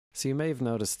So you may have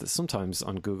noticed that sometimes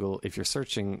on Google, if you're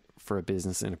searching for a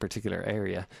business in a particular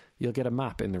area, you'll get a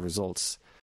map in the results.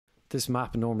 This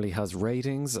map normally has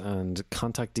ratings and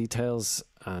contact details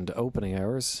and opening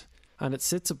hours, and it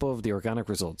sits above the organic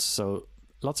results. So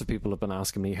lots of people have been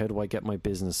asking me, how do I get my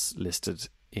business listed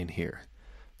in here?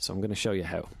 So I'm going to show you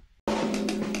how.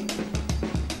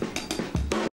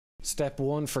 Step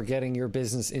 1 for getting your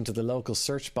business into the local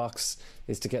search box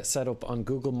is to get set up on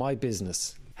Google My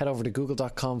Business. Head over to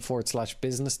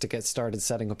google.com/business to get started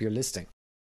setting up your listing.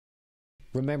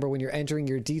 Remember, when you're entering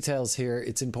your details here,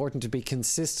 it's important to be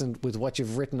consistent with what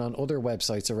you've written on other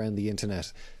websites around the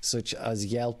internet, such as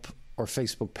Yelp or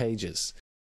Facebook pages.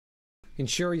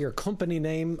 Ensure your company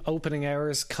name, opening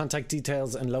hours, contact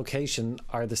details, and location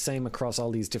are the same across all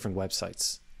these different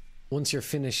websites. Once you're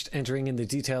finished entering in the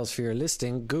details for your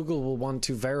listing, Google will want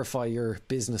to verify your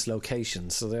business location,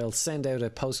 so they'll send out a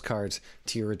postcard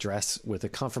to your address with a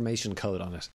confirmation code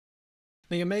on it.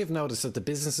 Now, you may have noticed that the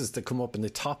businesses that come up in the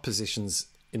top positions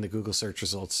in the Google search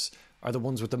results are the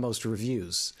ones with the most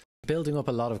reviews. Building up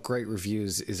a lot of great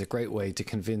reviews is a great way to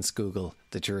convince Google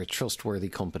that you're a trustworthy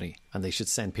company and they should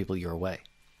send people your way.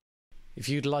 If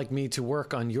you'd like me to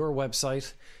work on your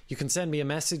website, you can send me a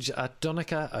message at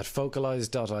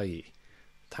dunica@focalize.ie.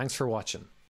 Thanks for watching.